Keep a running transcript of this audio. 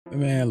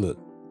Man, look,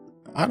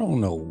 I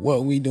don't know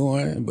what we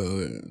doing, but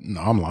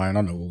no, I'm lying.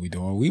 I know what we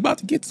doing. We about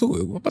to get to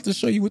it. We're about to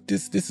show you what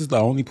this is the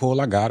only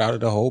pull I got out of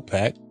the whole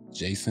pack.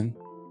 Jason,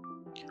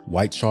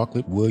 White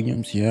Chocolate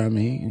Williams, you know what I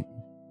mean?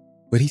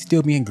 But he's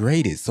still being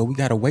graded, so we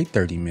gotta wait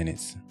 30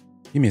 minutes.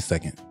 Give me a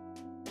second.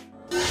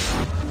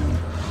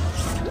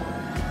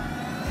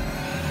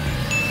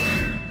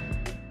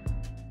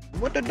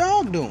 What the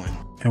dog doing?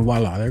 And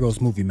voila, there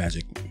goes movie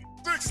magic.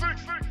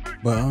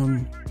 But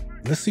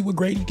let's see what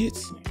grade he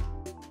gets.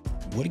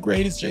 What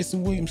grade is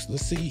Jason Williams?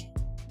 Let's see.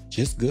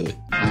 Just good.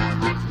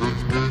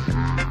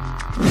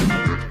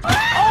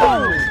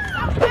 Oh!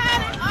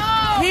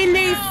 He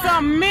needs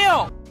some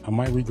milk. I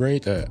might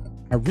regrade that.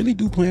 I really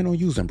do plan on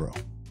using, bro.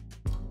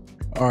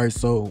 All right,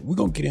 so we're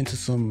gonna get into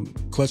some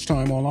clutch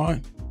time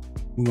online.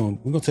 We're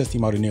gonna test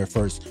him out in there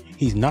first.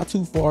 He's not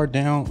too far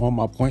down on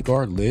my point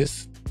guard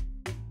list.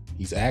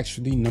 He's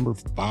actually number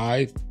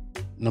 5,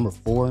 number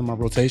 4 in my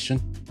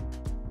rotation.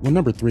 Well,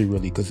 number 3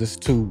 really, because it's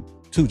two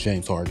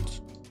James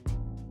Hardens.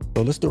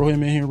 So let's throw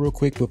him in here real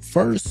quick. But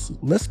first,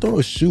 let's throw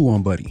a shoe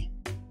on buddy.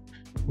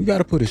 We got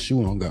to put a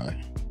shoe on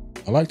guy.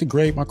 I like to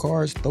grade my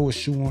cards, throw a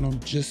shoe on them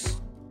just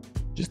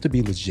to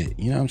be legit.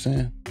 You know what I'm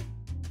saying?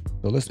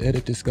 So let's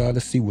edit this guy.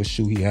 Let's see what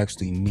shoe he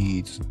actually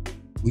needs.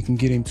 We can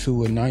get him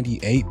to a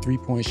 98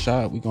 3-point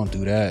shot. We're going to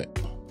do that.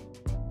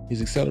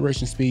 His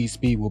acceleration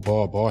speed with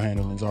ball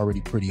handling is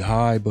already pretty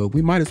high, but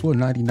we might as well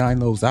 99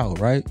 those out,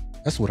 right?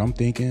 That's what I'm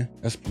thinking.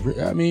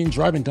 I mean,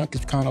 driving dunk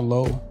is kind of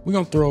low. We're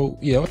going to throw,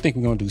 I think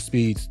we're going to do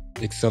speed,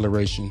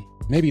 acceleration,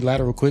 maybe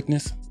lateral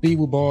quickness. Speed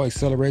with ball,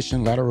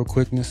 acceleration, lateral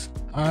quickness.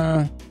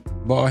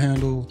 Ball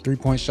handle,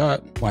 3-point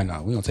shot. Why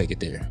not? We're going to take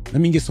it there.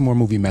 Let me get some more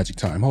movie magic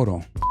time. Hold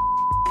on.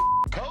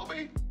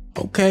 Kobe.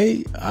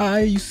 Okay,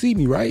 you see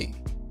me, right?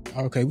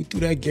 Okay, we threw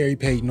that Gary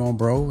Payton on,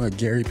 bro.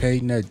 Gary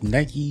Payton, that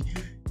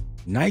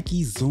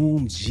Nike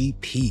Zoom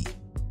GP.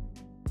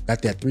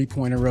 Got that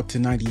 3-pointer up to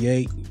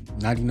 98,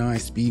 99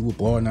 speed with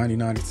ball,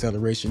 99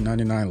 acceleration,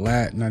 99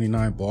 lat,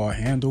 99 ball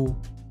handle.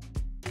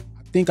 I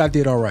think I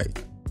did all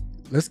right.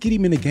 Let's get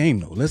him in the game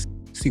though. Let's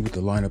see what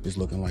the lineup is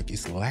looking like.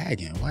 It's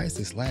lagging. Why is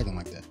this lagging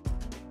like that?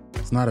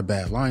 It's not a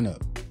bad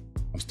lineup.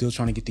 I'm still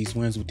trying to get these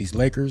wins with these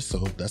Lakers, so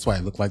that's why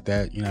it looked like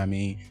that. You know what I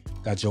mean?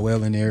 Got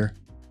Joel in there.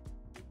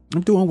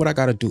 I'm doing what I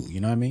gotta do.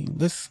 You know what I mean?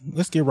 Let's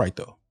get right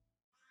though.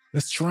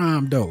 Let's try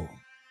him though.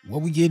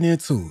 What we getting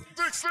into?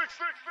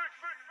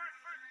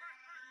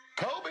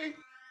 Kobe.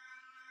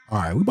 All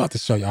right, we about to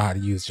show y'all how to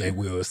use Jay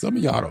Will. Some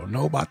of y'all don't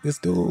know about this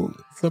dude.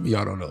 Some of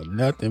y'all don't know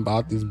nothing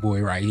about this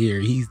boy right here.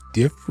 He's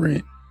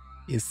different.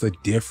 It's a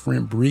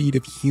different breed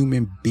of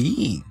human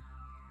being.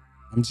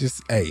 I'm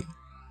just a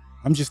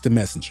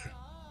messenger.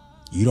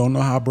 You don't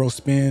know how bro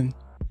spin?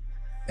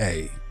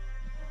 Hey,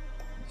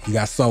 he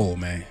got soul,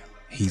 man.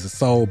 He's a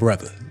soul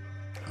brother.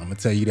 I'm gonna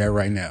tell you that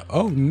right now.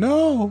 Oh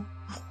no.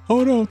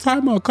 Hold on,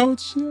 time out,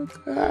 coach.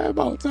 Time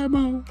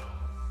out.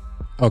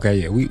 Okay,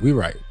 yeah, we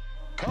right.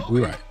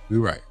 We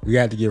right. We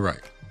got to get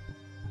right.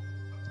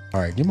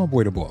 All right, give my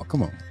boy the ball.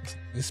 Come on,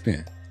 let's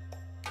spin.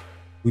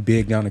 We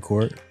big down the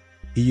court.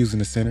 He using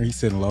the center. He's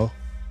sitting low.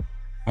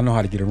 I know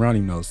how to get around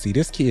him though. See,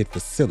 this kid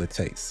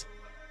facilitates.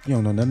 You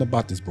don't know nothing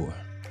about this boy.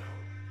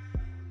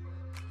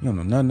 You don't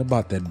know nothing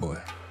about that boy.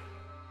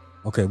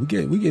 Okay, we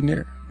getting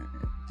there.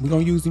 We're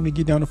gonna use him to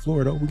get down the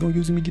floor though. We're gonna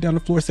use him to get down the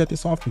floor, set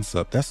this offense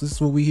up. That's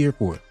just what we here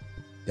for.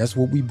 That's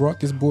what we brought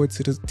this boy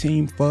to the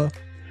team for.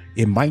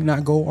 It might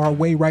not go our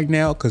way right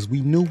now because we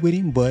new with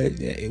him, but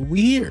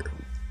we here.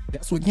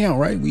 That's what count,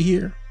 right? We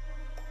here.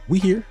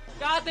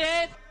 Got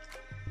it.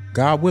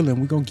 God willing,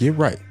 we're gonna get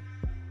right.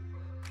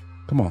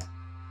 Come on.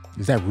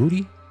 Is that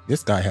Rudy?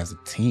 This guy has a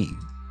team.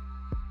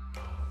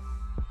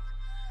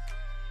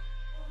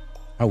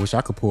 I wish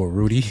I could pull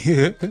Rudy.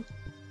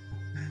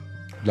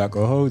 Not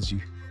gonna hold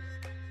you.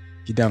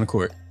 Get down the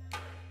court.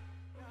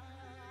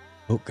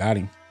 Oh, got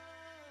him.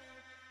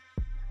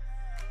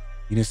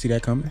 You didn't see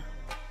that coming?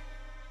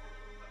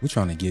 We're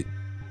trying to get...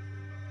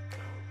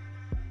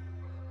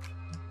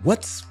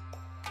 What's...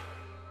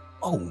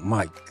 Oh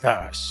my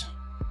gosh.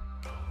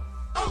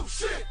 Oh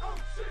shit.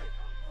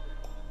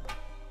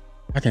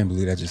 I can't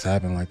believe that just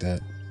happened like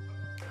that.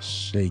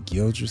 Shai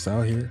Gilgeous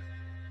out here.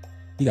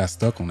 He got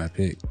stuck on that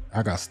pick.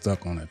 I got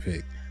stuck on that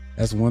pick.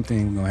 That's one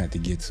thing we're gonna have to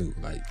get to.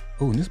 Like,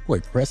 oh, and this boy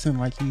pressing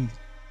like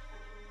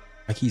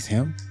he's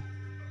him.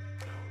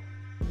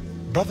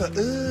 Brother,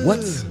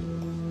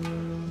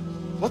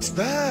 What's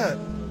that?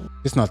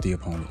 It's not the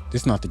opponent.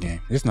 It's not the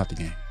game. It's not the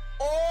game.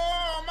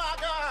 Oh my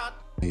God.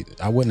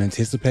 I wasn't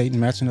anticipating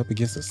matching up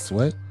against a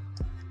sweat.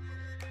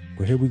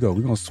 But here we go.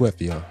 We're gonna sweat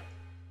for y'all.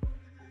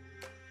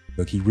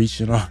 Look, he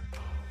reaching on.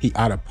 He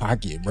out of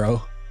pocket,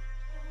 bro.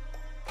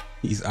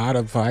 He's out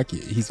of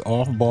pocket. He's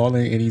off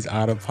balling and he's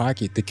out of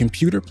pocket. The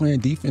computer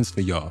playing defense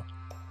for y'all.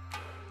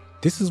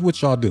 This is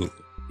what y'all do.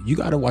 You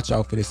got to watch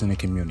out for this in the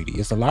community.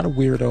 It's a lot of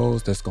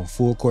weirdos that's going to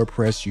full court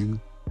press you,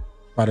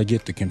 try to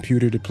get the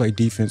computer to play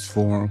defense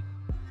for them.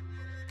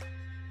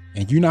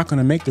 And you're not going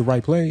to make the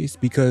right plays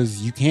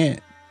because you can't.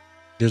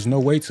 There's no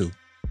way to.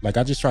 Like,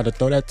 I just tried to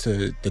throw that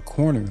to the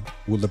corner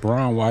with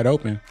LeBron wide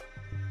open.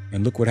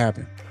 And look what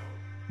happened.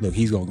 Look,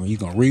 he's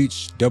gonna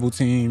reach, double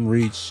team,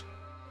 reach,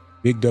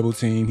 big double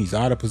team. He's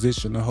out of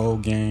position the whole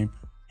game.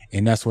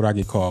 And that's what I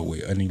get called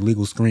with, an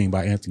illegal screen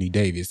by Anthony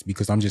Davis,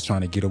 because I'm just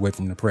trying to get away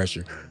from the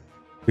pressure.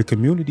 The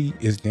community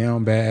is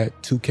down bad.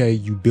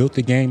 2K, you built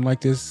the game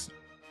like this.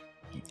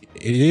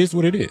 It is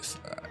what it is.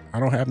 I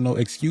don't have no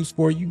excuse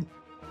for you.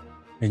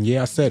 And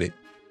yeah, I said it.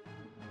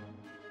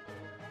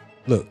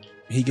 Look,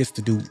 he gets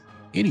to do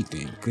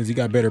anything because he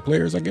got better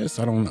players, I guess.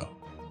 I don't know.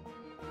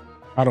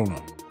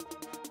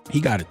 He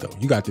got it though.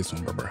 You got this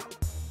one, bro.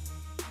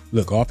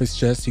 Look, off his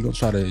chest, he gonna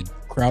try to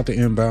crowd the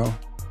inbound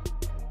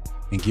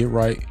and get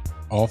right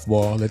off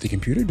ball. Let the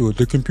computer do it.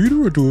 The computer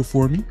will do it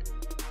for me.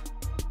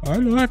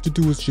 All I have to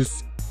do is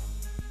just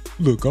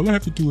look. All I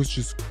have to do is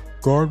just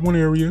guard one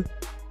area,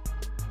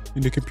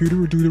 and the computer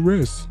will do the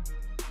rest.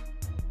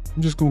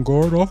 I'm just gonna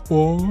guard off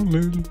ball.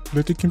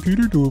 Let the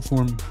computer do it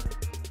for me.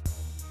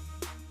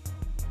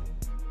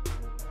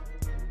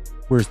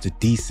 Where's the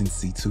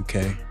decency,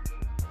 2K?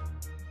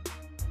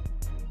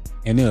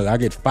 And then I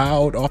get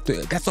fouled off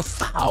the. That's a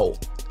foul.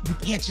 You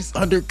can't just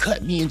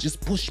undercut me and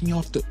just push me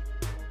off the.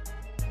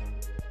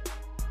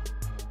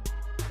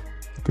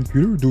 The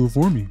computer will do it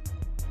for me.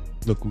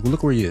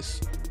 Look where he is.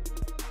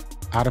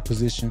 Out of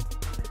position.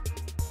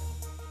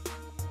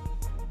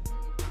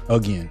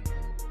 Again.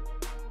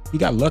 He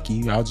got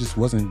lucky. I just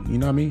wasn't, you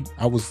know what I mean?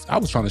 I was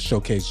trying to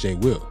showcase Jay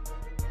Will.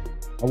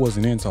 I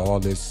wasn't into all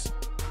this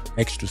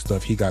extra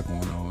stuff he got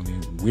going on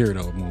and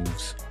weirdo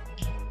moves.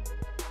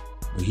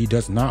 But he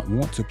does not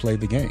want to play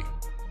the game.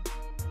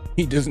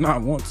 He does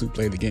not want to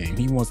play the game.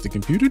 He wants the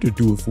computer to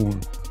do it for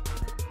him.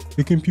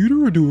 The computer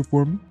will do it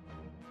for me.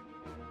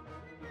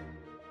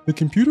 The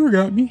computer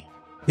got me.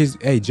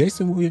 Hey,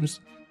 Jason Williams.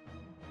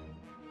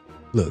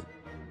 Look.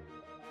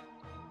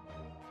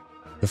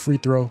 The free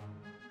throw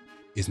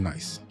is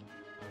nice.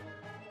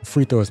 The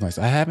free throw is nice.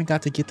 I haven't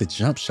got to get the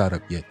jump shot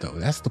up yet, though.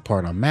 That's the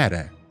part I'm mad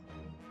at.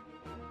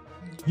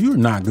 You're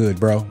not good,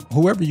 bro.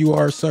 Whoever you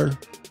are, sir.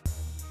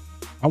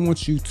 I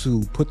want you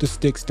to put the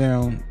sticks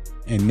down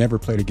and never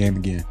play the game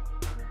again.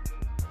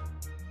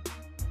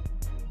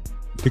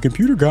 The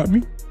computer got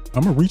me.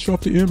 I'm gonna reach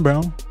off the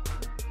inbound.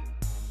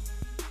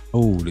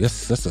 Oh,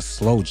 that's a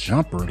slow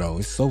jumper though.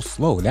 It's so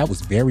slow. That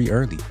was very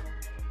early.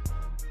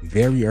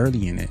 Very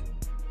early in it.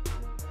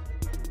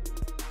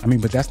 I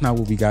mean, but that's not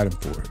what we got him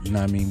for. You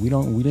know what I mean? We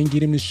didn't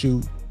get him to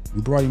shoot.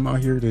 We brought him out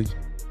here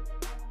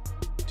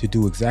to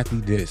do exactly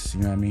this.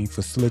 You know what I mean?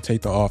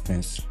 Facilitate the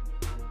offense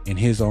in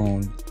his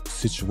own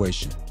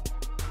situation.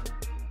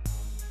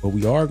 But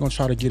we are gonna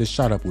try to get a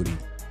shot up with him.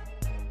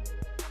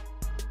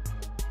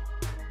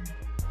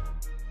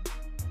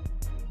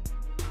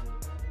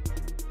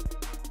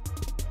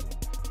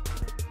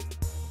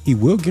 He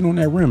will get on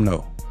that rim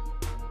though.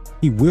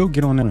 He will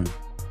get on that rim.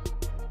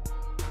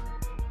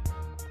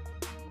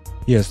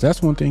 Yes,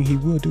 that's one thing he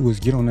will do is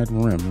get on that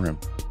rim.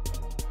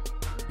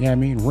 Yeah, I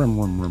mean,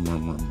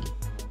 rim.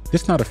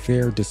 It's not a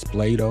fair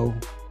display though.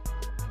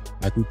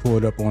 Like we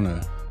pulled up on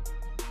a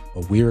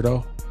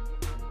weirdo.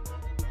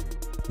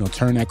 You know,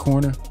 turn that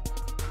corner.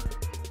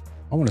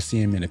 I want to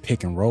see him in a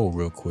pick and roll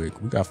real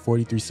quick. We got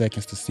 43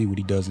 seconds to see what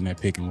he does in that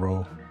pick and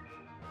roll.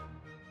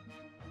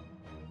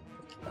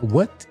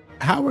 What?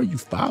 How are you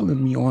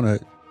following me on a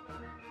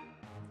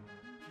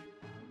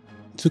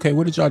 2K?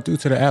 What did y'all do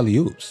to the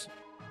alley-oops?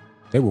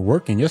 They were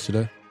working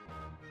yesterday.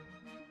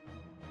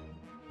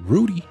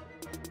 Rudy.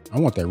 I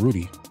want that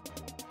Rudy.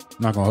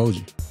 Not gonna hold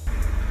you.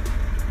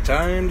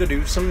 Time to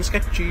do some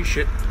sketchy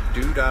shit.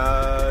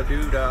 Doo-dah,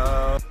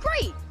 doo-dah.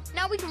 Great!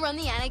 Now we can run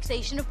the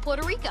annexation of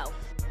Puerto Rico.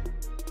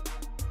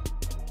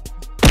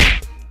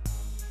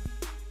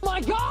 My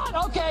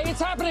God! Okay,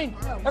 it's happening.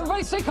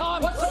 Everybody stay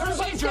calm. What's the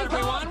procedure,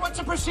 everyone? What's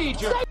the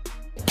procedure?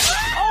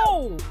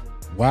 Oh!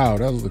 Wow,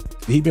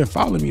 he been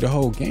following me the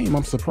whole game.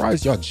 I'm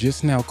surprised y'all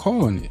just now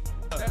calling it.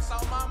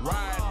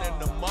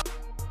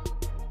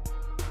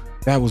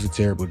 That was a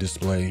terrible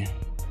display.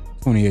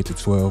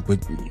 28-12, but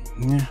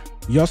yeah,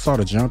 y'all saw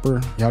the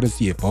jumper. Y'all didn't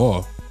see it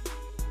fall.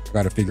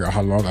 Got to figure out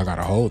how long I got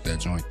to hold that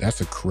joint. That's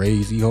a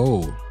crazy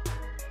hold.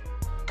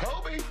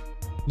 Kobe.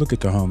 Look at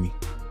the homie.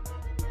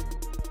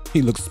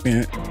 He looks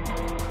spent.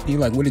 He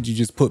like, what did you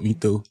just put me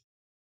through?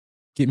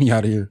 Get me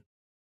out of here.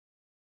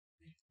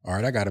 All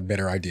right, I got a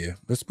better idea.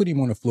 Let's put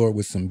him on the floor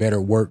with some better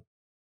work.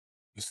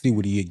 See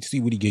what he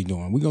get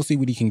doing. We're gonna see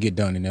what he can get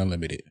done in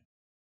Unlimited.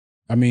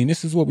 I mean,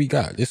 this is what we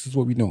got. This is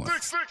what we're doing.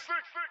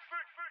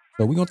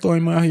 So we're gonna throw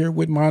him out here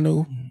with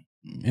Manu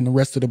and the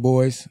rest of the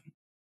boys.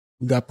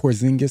 We got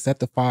Porzingis at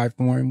the 5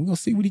 for him. We're gonna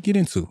see what he get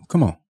into.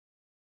 Come on.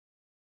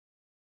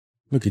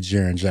 Look at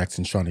Jaren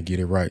Jackson trying to get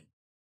it right.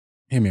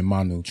 Him and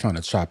Manu trying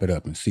to chop it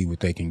up and see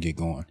what they can get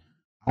going.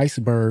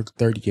 Iceberg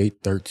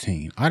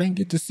 38-13. I didn't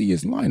get to see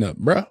his lineup,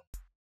 bruh.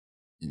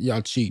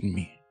 Y'all cheating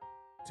me.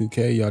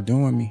 2K, y'all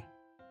doing me.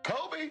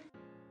 Kobe.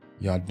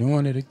 Y'all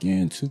doing it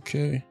again,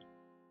 2K.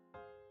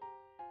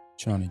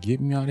 Trying to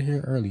get me out of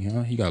here early,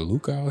 huh? He got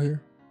Luka out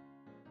here.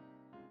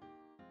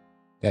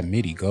 That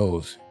midi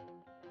goes.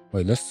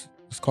 Wait, let's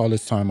call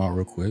this timeout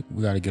real quick.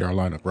 We got to get our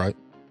lineup right.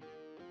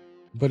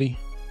 Buddy,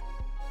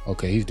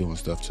 Okay, he's doing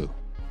stuff too.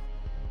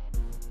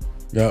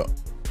 Yep.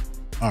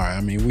 All right,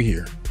 I mean, we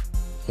here.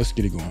 Let's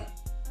get it going.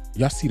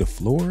 Y'all see the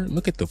floor?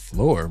 Look at the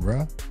floor,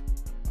 bro.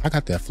 I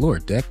got that floor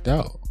decked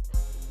out.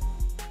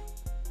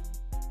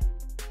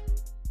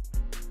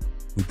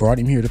 We brought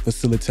him here to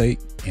facilitate,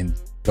 and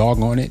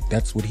doggone it,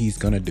 that's what he's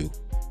gonna do.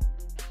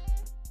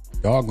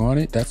 Doggone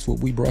it, that's what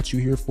we brought you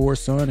here for,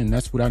 son, and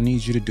that's what I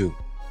need you to do.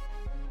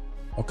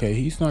 Okay,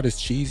 he's not as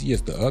cheesy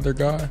as the other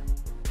guy,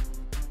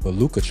 but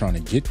Luka trying to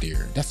get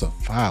there. That's a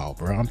foul,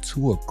 bro. I'm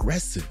too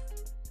aggressive.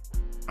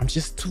 I'm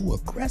just too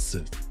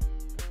aggressive.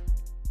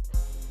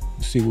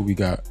 Let's see what we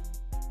got.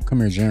 Come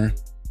here,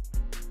 Jaren.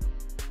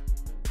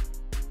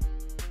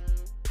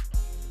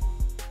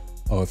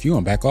 Oh, if you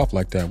don't back off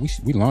like that,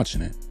 we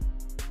launching it.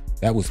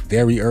 That was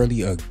very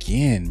early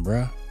again,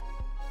 bruh.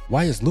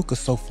 Why is Luka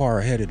so far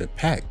ahead of the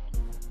pack?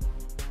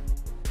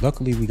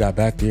 Luckily, we got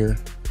back there.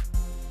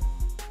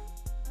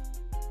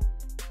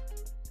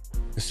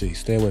 Let's see.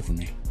 Stay away from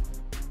me.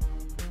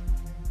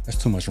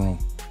 That's too much room.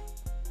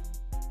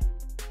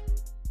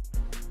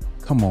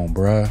 Come on,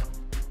 bruh.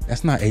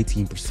 That's not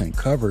 18%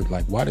 covered.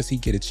 Like, why does he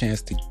get a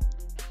chance to?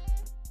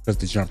 Because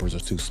the jumpers are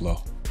too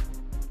slow.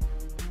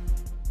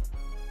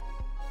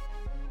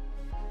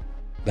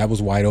 That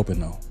was wide open,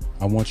 though.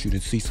 I want you to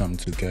see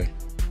something, 2K.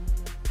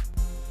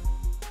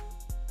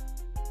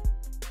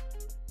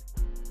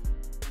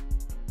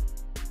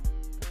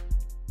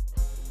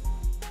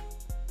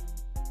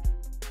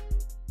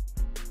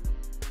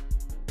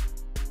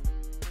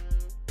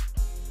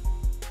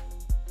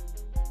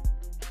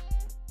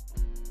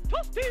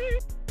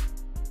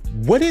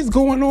 What is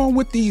going on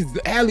with these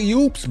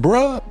alley-oops,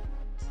 bruh?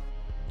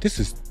 This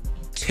is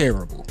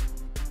terrible.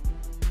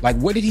 Like,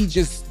 what did he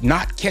just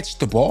not catch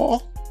the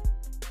ball?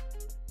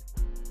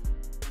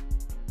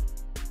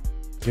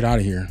 Get out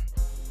of here,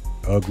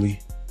 ugly.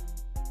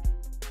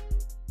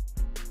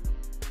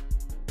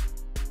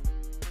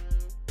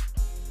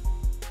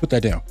 Put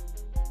that down.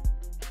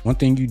 One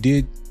thing you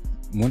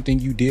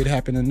did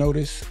happen to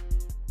notice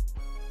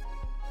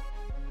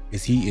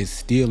is he is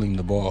stealing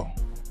the ball.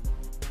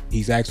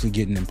 He's actually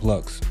getting in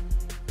plucks.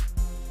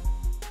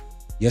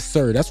 Yes,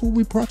 sir. That's what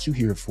we brought you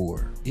here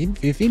for.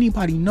 If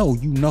anybody know,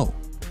 you know.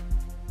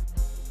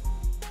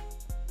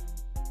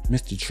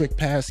 Mr. Trick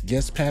Pass,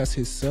 guest pass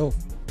himself.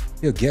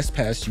 He'll guest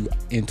pass you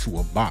into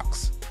a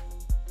box.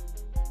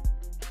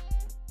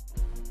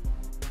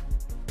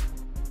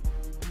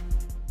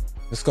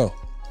 Let's go.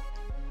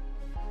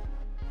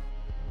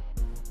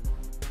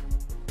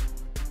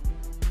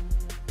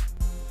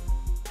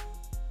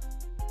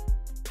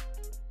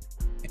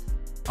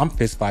 I'm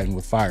fist fighting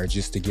with fire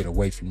just to get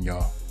away from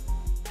y'all.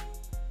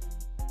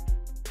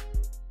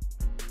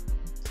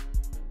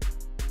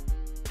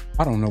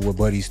 I don't know what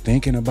Buddy's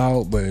thinking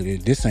about, but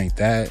this ain't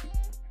that.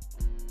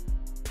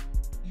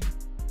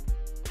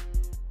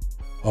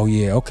 Oh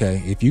yeah,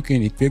 okay. If you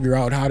can figure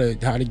out how to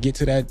get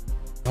to that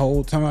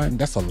whole time,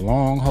 that's a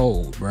long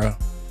hold, bro.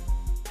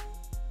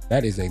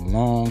 That is a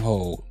long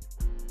hold.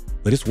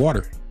 But it's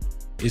water.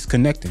 It's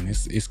connecting.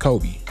 It's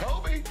Kobe.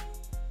 Kobe.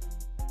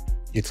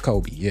 It's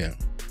Kobe, yeah.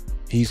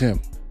 He's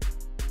him.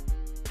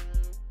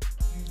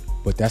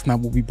 But that's not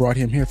what we brought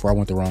him here for. I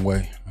went the wrong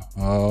way.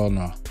 Oh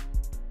no.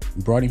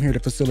 We brought him here to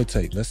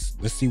facilitate. Let's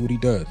see what he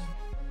does.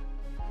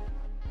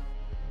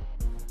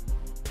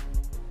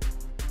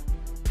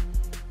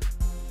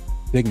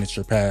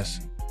 Signature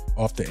pass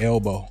off the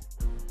elbow.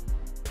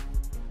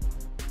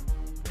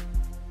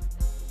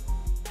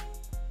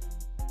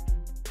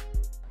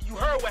 You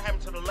heard what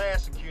happened to the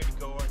last security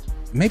guards.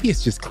 Maybe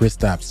it's just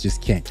Kristaps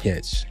just can't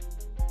catch.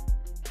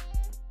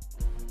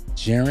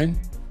 Jaren.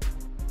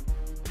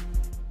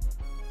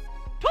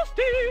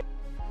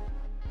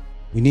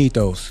 We need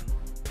those.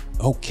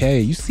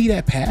 Okay, you see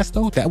that pass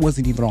though? That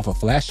wasn't even off a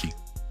flashy.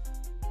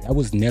 That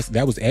was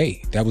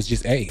A. That was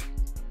just A.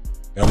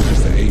 That was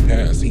just an A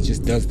pass. He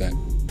just does that.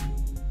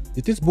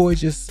 Did this boy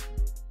just?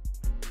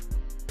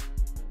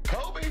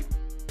 Kobe.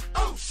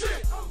 Oh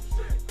shit. Oh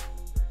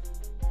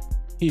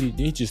shit.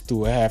 He just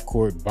threw a half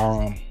court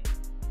bomb.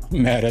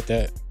 I'm mad at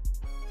that.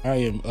 I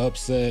am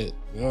upset.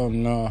 Oh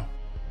no.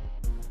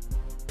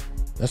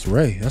 That's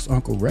Ray. That's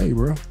Uncle Ray,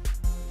 bro.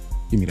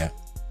 Give me that.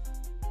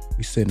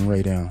 We sitting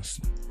Ray down.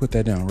 Put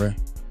that down, Ray.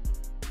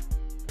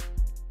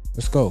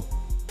 Let's go.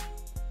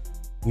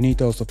 We need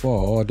those to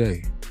fall all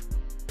day.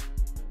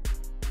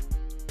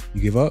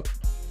 You give up?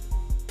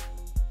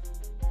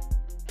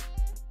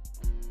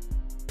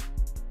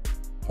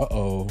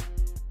 Uh-oh.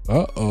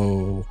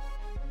 Uh-oh.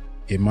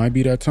 It might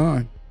be that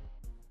time.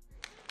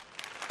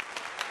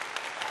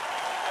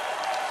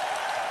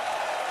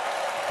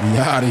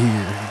 Get out of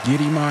here. Get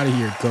him out of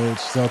here,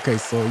 coach. Okay,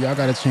 so y'all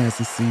got a chance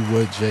to see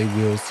what Jay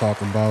Will's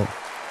talking about.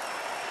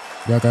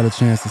 Y'all got a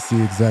chance to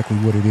see exactly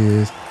what it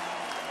is.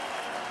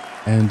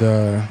 And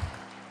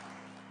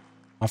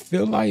I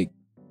feel like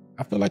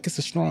it's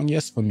a strong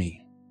yes for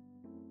me.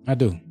 I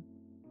do.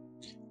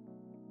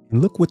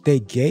 And look what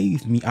they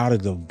gave me out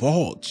of the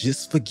vault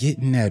just for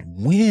getting that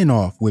win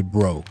off with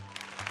bro.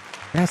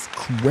 That's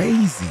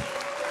crazy.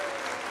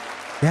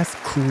 That's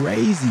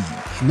crazy.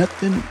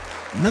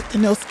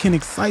 nothing else can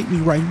excite me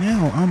right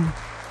now.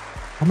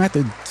 I'm at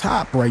the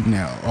top right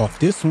now off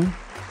this one.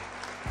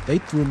 They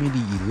threw me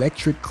the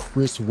electric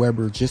Chris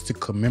Webber just to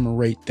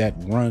commemorate that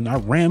run. I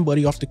ran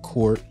Buddy off the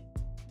court,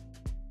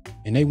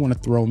 and they want to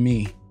throw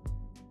me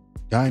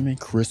Diamond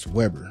Chris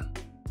Webber.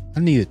 I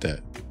needed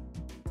that.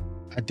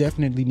 I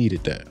definitely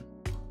needed that.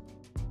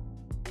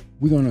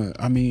 We're gonna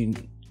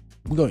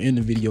end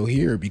the video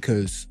here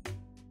because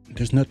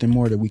there's nothing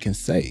more that we can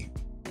say.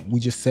 We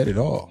just said it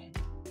all.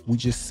 We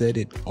just said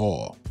it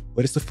all.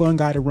 But it's a fun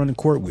guy to run the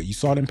court with. You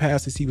saw them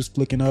passes he was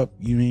flicking up.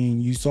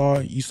 You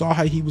saw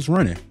how he was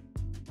running.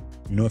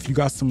 You know, if you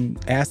got some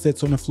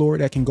assets on the floor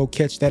that can go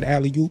catch that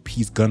alley-oop,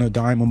 he's gonna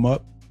dime them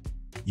up.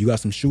 You got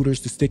some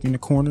shooters to stick in the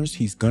corners,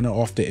 he's gonna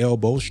off the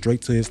elbow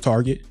straight to his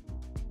target.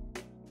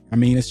 I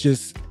mean, it's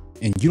just,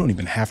 and you don't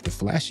even have to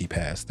flashy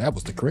pass. That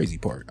was the crazy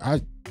part.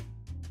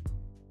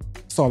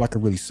 That's all I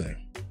could really say.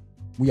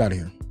 We out of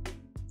here.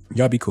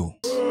 Y'all be cool.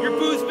 Your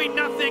booze mean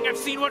nothing. I've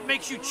seen what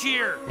makes you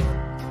cheer.